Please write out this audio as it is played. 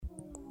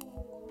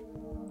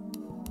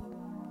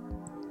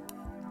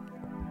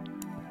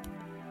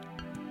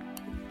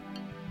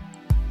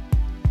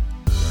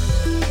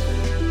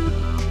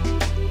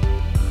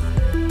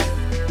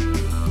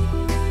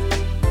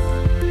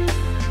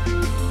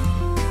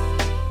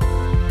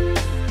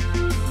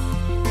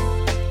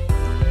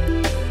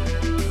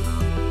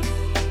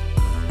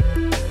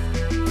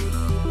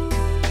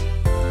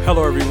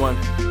Hello everyone,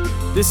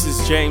 this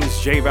is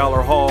James J.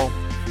 Valor Hall,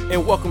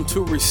 and welcome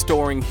to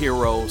Restoring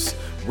Heroes,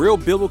 real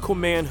biblical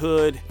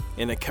manhood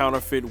in a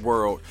counterfeit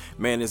world.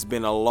 Man, it's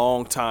been a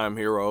long time,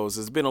 heroes.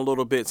 It's been a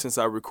little bit since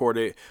I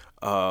recorded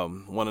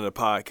one of the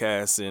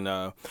podcasts,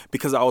 and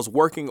because I was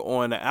working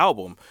on an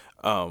album.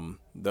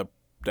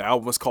 The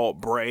album is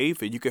called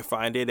Brave, and you can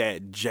find it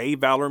at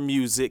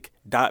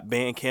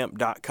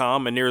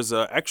jvalormusic.bandcamp.com, and there's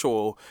a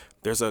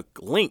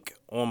link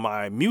on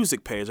my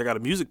music page. I got a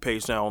music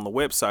page now on the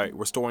website,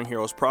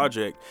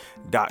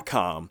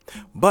 restoringheroesproject.com.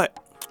 But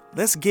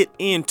let's get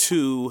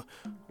into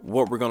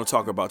what we're going to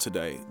talk about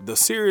today. The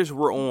series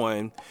we're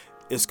on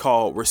is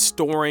called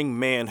Restoring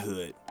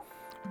Manhood.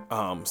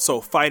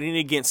 So fighting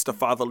against the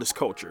fatherless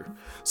culture.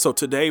 So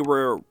today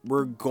we're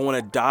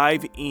going to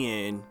dive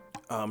in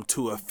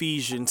to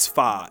Ephesians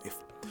 5.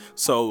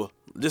 So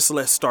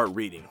let's start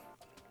reading.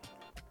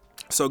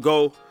 So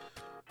go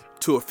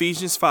to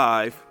Ephesians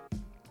 5.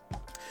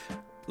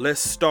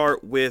 Let's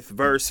start with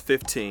verse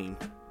 15.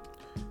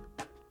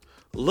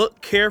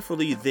 Look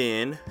carefully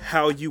then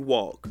how you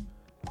walk,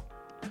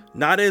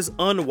 not as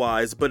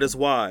unwise, but as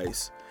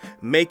wise,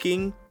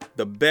 making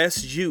the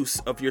best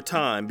use of your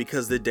time,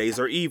 because the days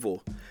are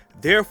evil.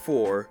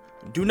 Therefore,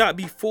 do not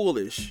be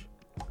foolish,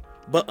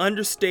 but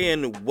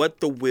understand what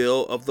the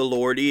will of the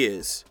Lord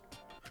is.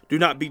 Do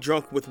not be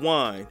drunk with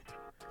wine,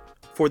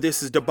 for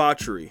this is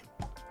debauchery,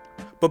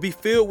 but be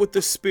filled with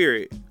the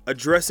Spirit,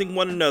 addressing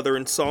one another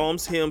in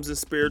psalms, hymns, and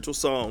spiritual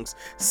songs,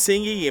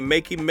 singing and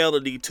making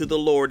melody to the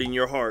Lord in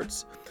your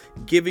hearts,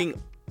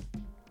 giving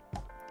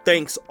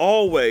thanks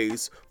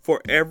always for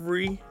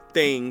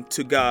everything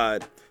to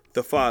God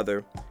the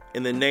Father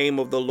in the name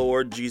of the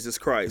Lord Jesus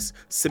Christ,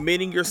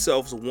 submitting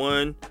yourselves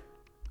one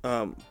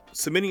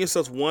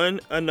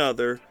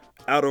another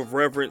out of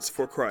reverence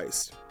for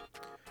Christ.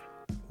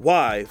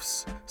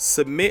 Wives,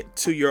 submit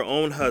to your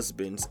own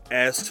husbands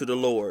as to the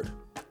Lord.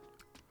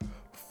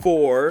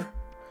 For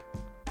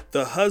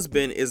the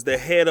husband is the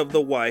head of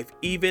the wife,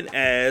 even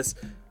as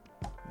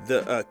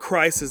the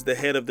Christ is the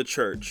head of the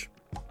church,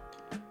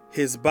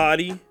 his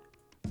body,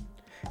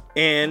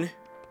 and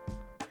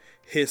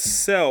his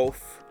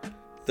self,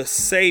 the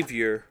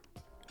Savior.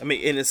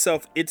 In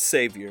itself, its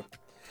Savior.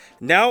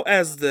 Now,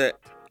 as the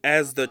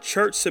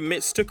church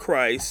submits to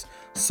Christ,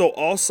 so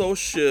also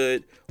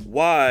should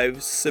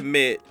wives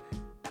submit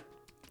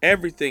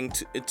everything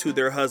to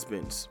their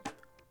husbands.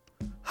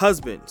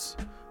 Husbands,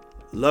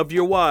 love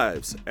your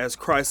wives as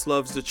Christ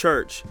loves the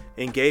church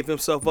and gave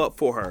himself up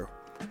for her,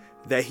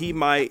 that he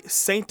might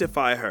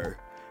sanctify her,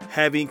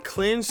 having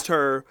cleansed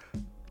her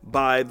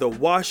by the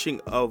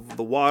washing of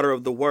the water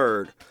of the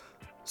word,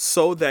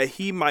 so that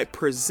he might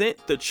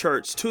present the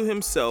church to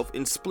himself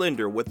in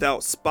splendor,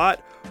 without spot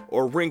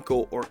or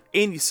wrinkle or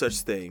any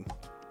such thing,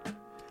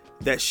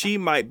 that she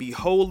might be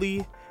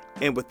holy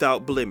and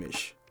without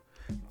blemish.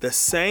 The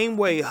same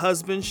way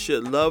husbands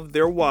should love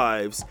their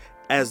wives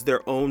as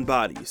their own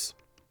bodies.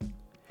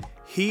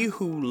 He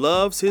who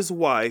loves his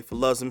wife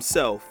loves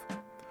himself,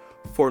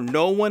 for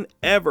no one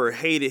ever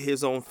hated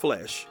his own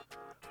flesh,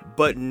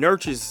 but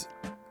nurtures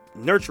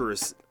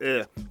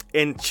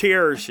and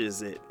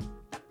cherishes it,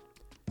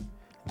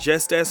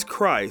 just as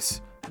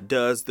Christ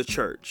does the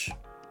church,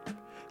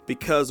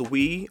 because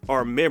we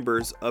are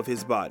members of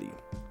his body.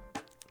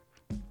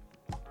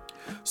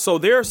 So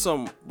there are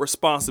some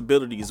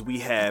responsibilities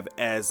we have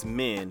as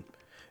men.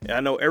 And I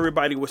know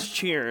everybody was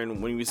cheering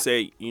when we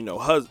say,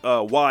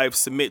 wives,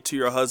 submit to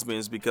your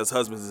husbands because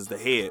husbands is the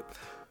head.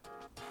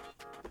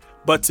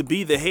 But to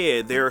be the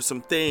head, there are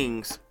some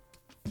things.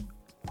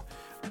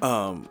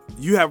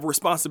 You have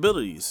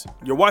responsibilities.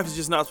 Your wife is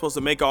just not supposed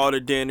to make all the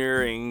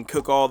dinner and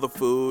cook all the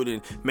food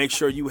and make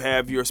sure you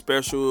have your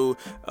special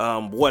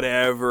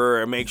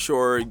whatever, and make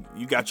sure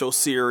you got your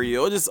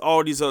cereal, just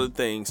all these other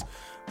things.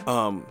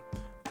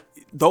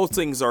 Those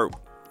things are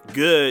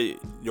good.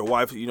 Your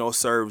wife,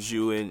 serves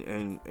you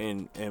and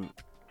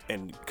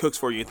cooks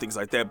for you and things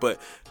like that. But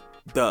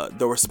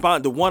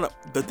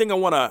the thing I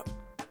want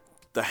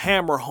to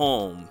hammer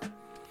home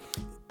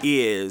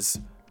is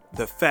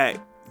the fact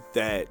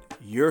that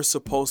you're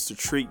supposed to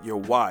treat your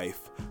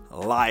wife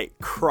like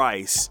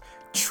Christ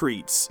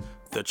treats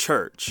the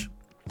church.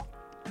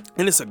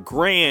 And it's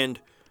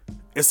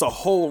a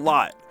whole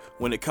lot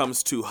when it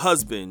comes to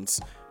husbands.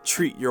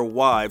 Treat your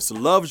wives,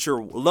 love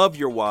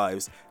your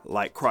wives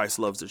like Christ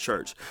loves the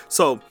church.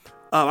 So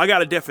I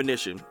got a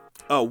definition.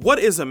 What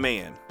is a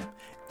man?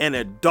 An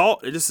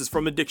adult, this is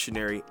from the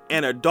dictionary,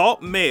 an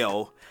adult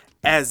male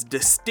as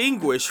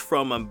distinguished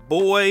from a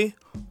boy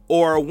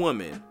or a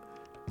woman.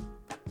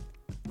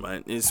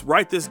 Right?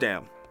 Write this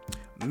down.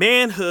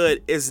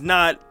 Manhood is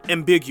not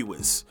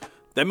ambiguous.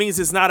 That means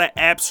it's not an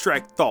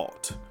abstract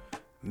thought.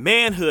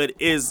 Manhood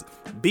is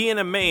being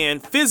a man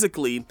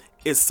physically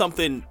is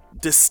something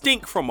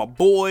distinct from a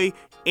boy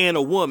and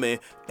a woman,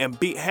 and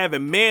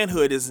having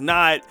manhood is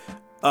not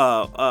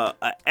an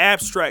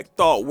abstract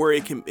thought where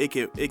it can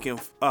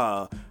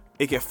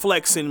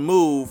flex and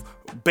move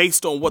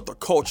based on what the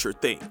culture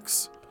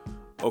thinks.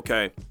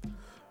 Okay,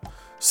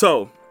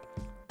 so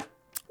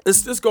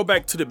let's go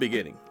back to the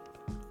beginning.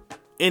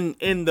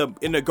 in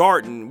the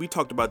garden, we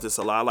talked about this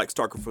a lot. I like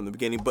starting from the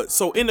beginning, but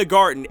so in the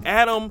garden,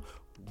 Adam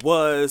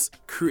was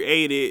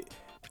created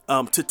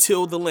to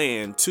till the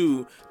land,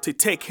 to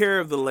take care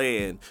of the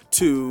land,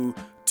 to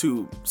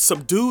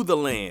subdue the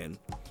land,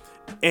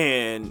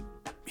 and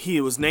he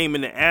was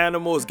naming the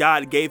animals.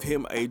 God gave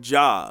him a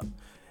job,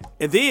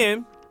 and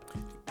then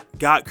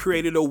God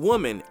created a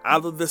woman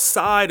out of the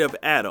side of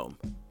Adam.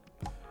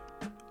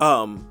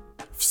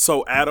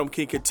 So Adam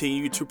can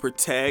continue to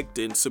protect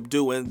and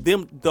subdue, and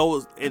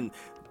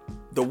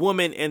the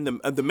woman and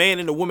the man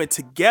and the woman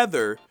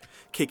together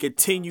can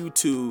continue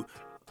to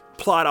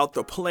plot out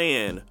the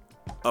plan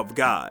of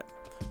God,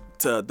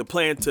 to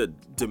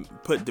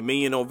put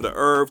dominion over the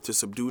earth, to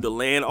subdue the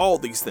land, all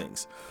these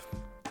things.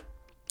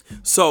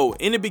 So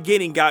in the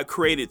beginning, God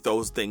created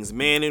those things,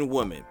 man and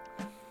woman,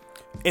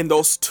 and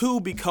those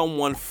two become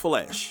one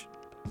flesh.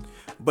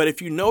 But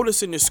if you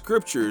notice in the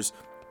scriptures,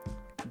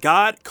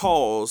 God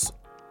calls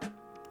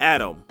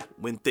Adam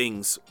when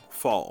things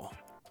fall,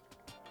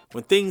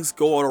 when things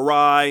go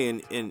awry,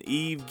 and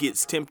Eve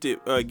gets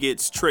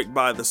tricked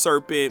by the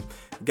serpent.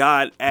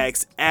 God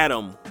asks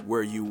Adam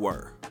where you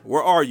were.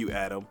 Where are you,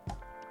 Adam?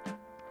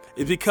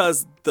 It's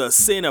because the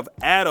sin of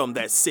Adam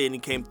that sin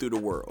came through the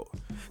world.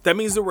 That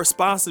means the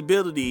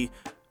responsibility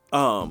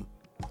of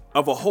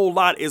a whole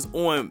lot is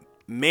on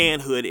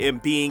manhood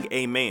and being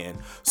a man.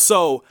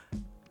 So,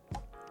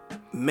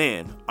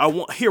 man, I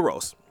want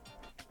heroes.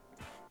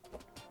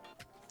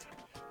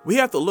 We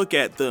have to look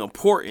at the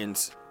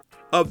importance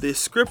of this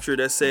scripture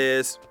that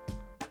says,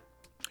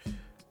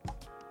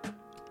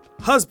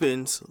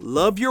 husbands,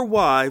 love your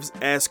wives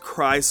as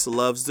Christ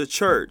loves the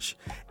church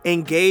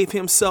and gave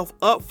himself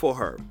up for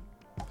her.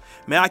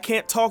 Man, I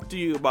can't talk to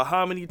you about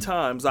how many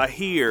times I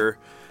hear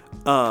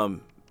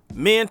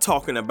men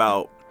talking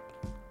about,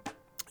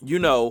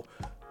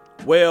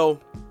 well,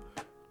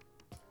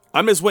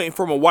 I'm just waiting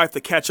for my wife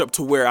to catch up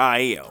to where I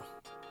am.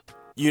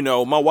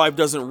 My wife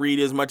doesn't read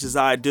as much as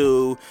I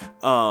do,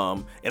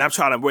 and I'm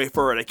trying to wait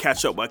for her to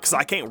catch up, because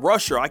I can't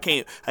rush her. I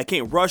can't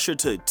rush her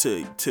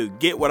to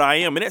get what I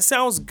am. And it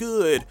sounds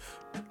good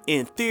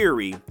in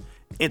theory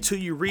until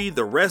you read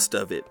the rest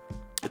of it,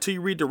 until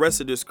you read the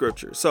rest of the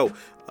scripture. So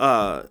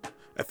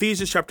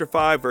Ephesians chapter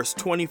 5, verse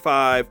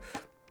 25,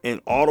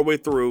 and all the way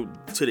through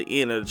to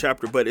the end of the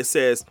chapter. But it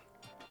says,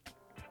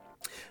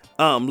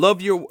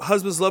 love your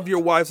husbands, love your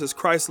wives as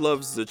Christ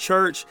loves the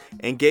church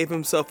and gave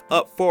himself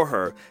up for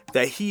her,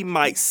 that he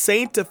might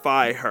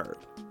sanctify her.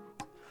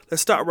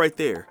 Let's stop right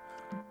there.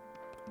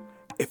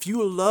 If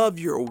you love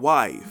your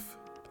wife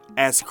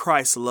as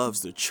Christ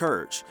loves the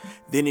church,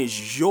 then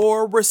it's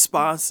your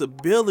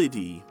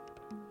responsibility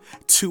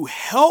to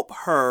help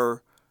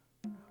her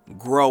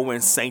grow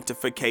in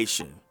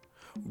sanctification,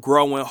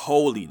 grow in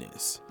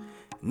holiness.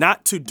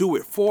 Not to do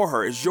it for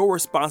her. It's your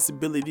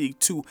responsibility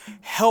to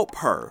help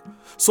her.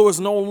 So it's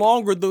no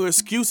longer the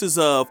excuses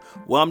of,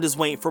 well, I'm just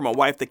waiting for my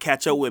wife to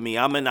catch up with me.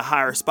 I'm in a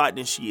higher spot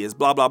than she is,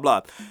 blah, blah,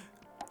 blah.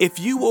 If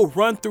you will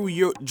run through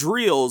your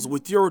drills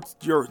with your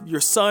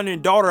son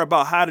and daughter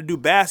about how to do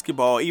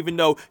basketball, even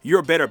though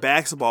you're a better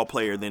basketball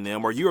player than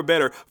them, or you're a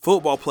better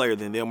football player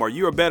than them, or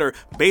you're a better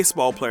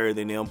baseball player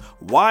than them,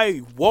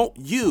 why won't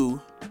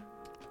you,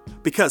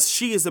 because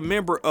she is a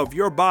member of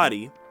your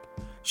body,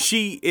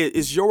 she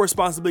is your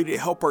responsibility to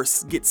help her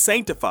get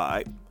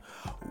sanctified.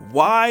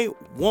 Why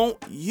won't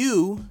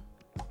you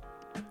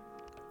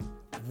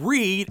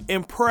read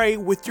and pray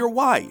with your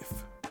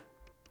wife?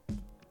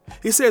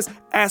 He says,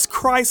 as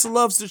Christ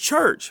loves the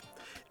church.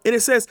 And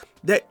it says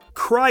that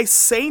Christ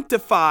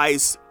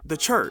sanctifies the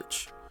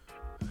church.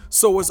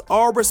 So it's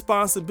our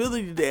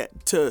responsibility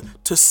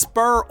to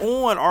spur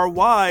on our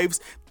wives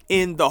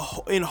in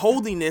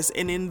holiness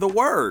and in the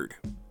word.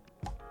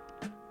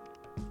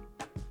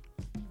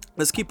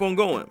 Let's keep on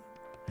going.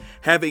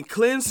 Having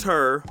cleansed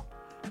her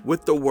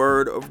with the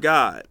word of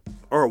God,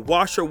 or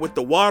wash her with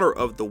the water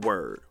of the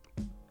word,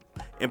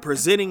 and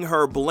presenting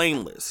her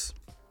blameless.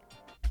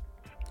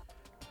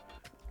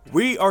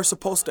 We are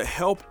supposed to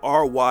help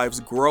our wives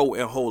grow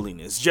in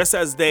holiness, just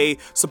as they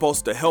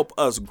supposed to help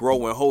us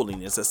grow in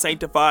holiness. A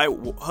sanctified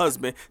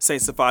husband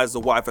sanctifies the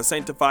wife. A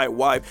sanctified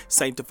wife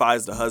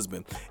sanctifies the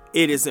husband.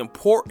 It is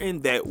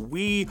important that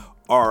we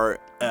are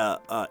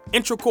an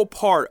integral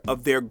part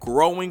of their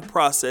growing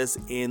process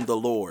in the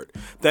Lord.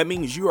 That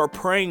means you are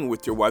praying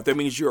with your wife. That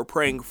means you are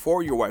praying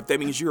for your wife. That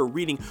means you're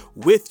reading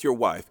with your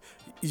wife.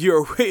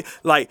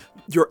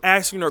 You're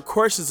asking her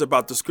questions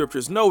about the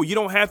scriptures. No, you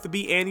don't have to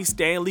be Andy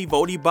Stanley,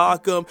 Vodi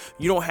Bakum.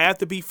 You don't have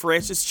to be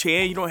Francis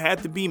Chan. You don't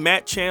have to be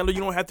Matt Chandler. You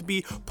don't have to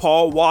be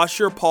Paul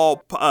Washer,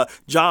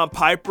 John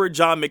Piper,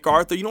 John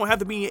MacArthur. You don't have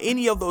to be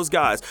any of those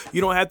guys. You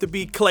don't have to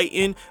be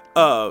Clayton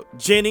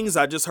Jennings.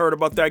 I just heard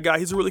about that guy.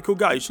 He's a really cool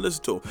guy. You should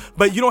listen to him.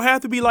 But you don't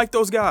have to be like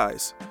those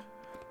guys.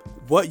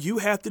 What you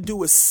have to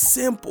do is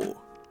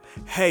simple.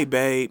 Hey,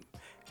 babe,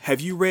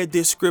 have you read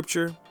this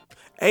scripture?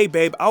 Hey,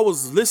 babe, I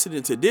was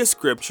listening to this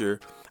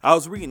scripture. I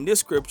was reading this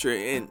scripture,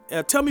 and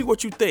tell me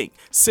what you think.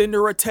 Send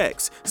her a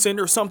text. Send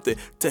her something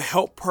to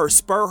help her,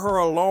 spur her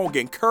along,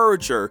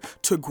 encourage her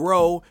to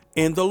grow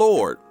in the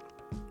Lord.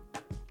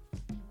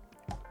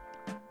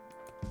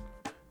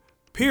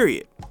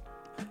 Period.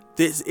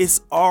 This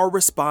is our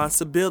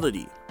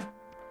responsibility.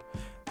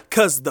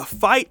 Because the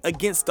fight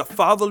against the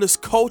fatherless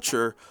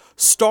culture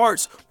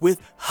starts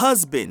with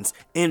husbands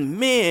and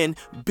men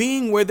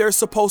being where they're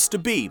supposed to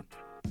be.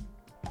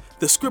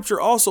 The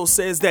scripture also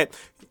says that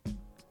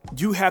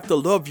you have to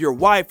love your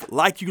wife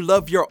like you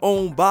love your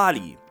own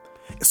body.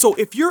 So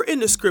if you're in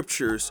the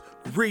scriptures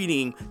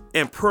reading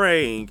and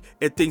praying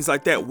and things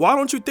like that, why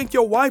don't you think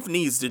your wife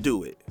needs to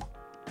do it?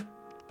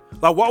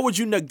 Like, why would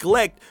you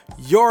neglect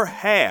your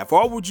half?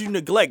 Why would you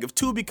neglect, if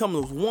two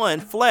becomes one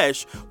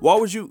flesh, why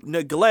would you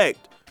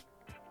neglect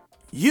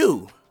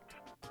you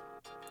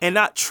and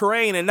not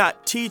train and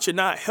not teach and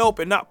not help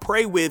and not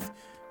pray with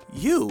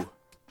you?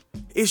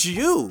 It's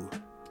you.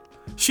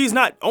 She's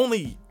not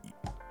only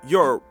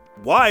your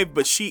wife,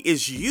 but she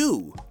is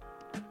you.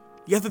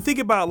 You have to think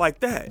about it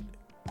like that.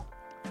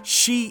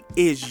 She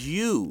is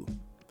you.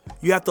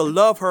 You have to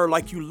love her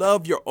like you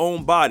love your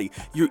own body.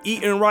 You're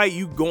eating right,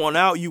 you going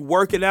out, you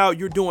working out,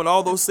 you're doing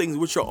all those things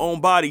with your own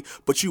body,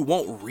 but you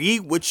won't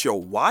read with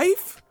your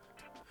wife?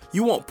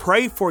 You won't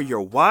pray for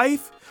your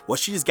wife? Well,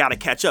 she just got to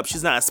catch up.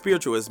 She's not as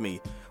spiritual as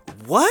me.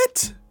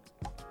 What?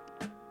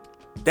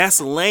 That's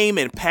lame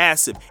and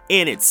passive,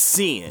 and it's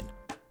sin.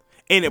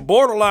 And it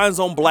borderlines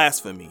on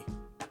blasphemy.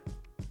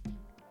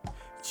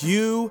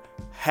 You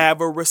have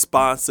a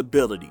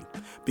responsibility,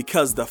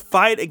 because the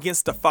fight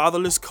against the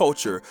fatherless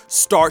culture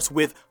starts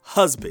with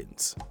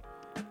husbands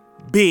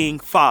being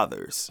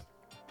fathers.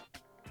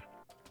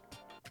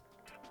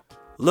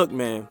 Look,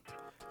 man,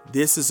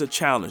 this is a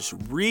challenge.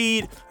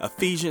 Read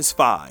Ephesians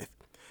 5.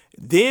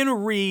 Then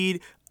read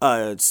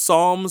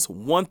Psalms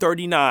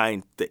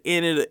 139, the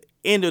end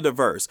of the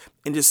verse,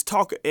 and just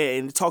talk.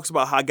 And it talks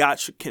about how God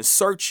can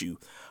search you.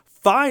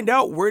 Find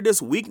out where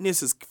this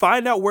weakness is.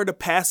 Find out where the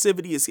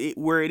passivity is,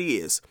 where it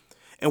is,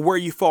 and where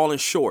you've fallen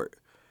short.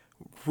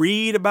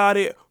 Read about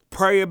it,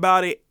 pray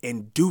about it,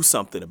 and do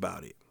something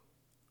about it.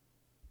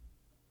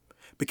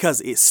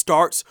 Because it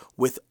starts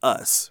with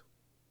us.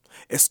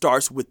 It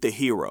starts with the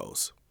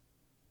heroes.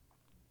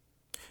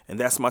 And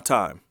that's my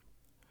time.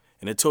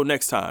 And until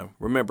next time,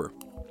 remember,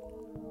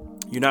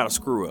 you're not a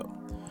screw up.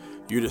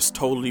 You're just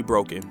totally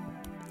broken.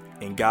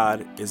 And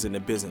God is in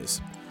the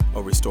business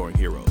of restoring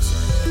heroes.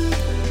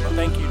 Well,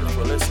 thank you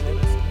for listening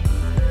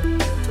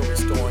to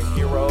Restoring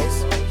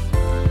Heroes.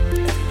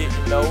 If you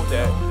didn't know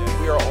that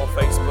we are on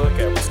Facebook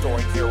at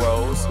Restoring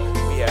Heroes.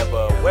 We have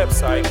a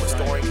website,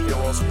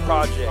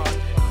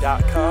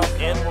 restoringheroesproject.com,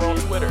 and we're on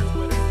Twitter,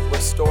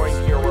 Restoring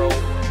Hero 1,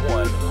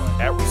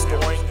 at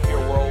Restoring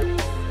Hero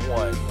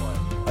 1.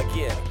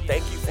 Again,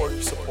 thank you for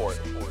your support,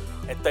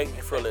 and thank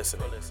you for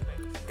listening.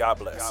 God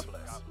bless.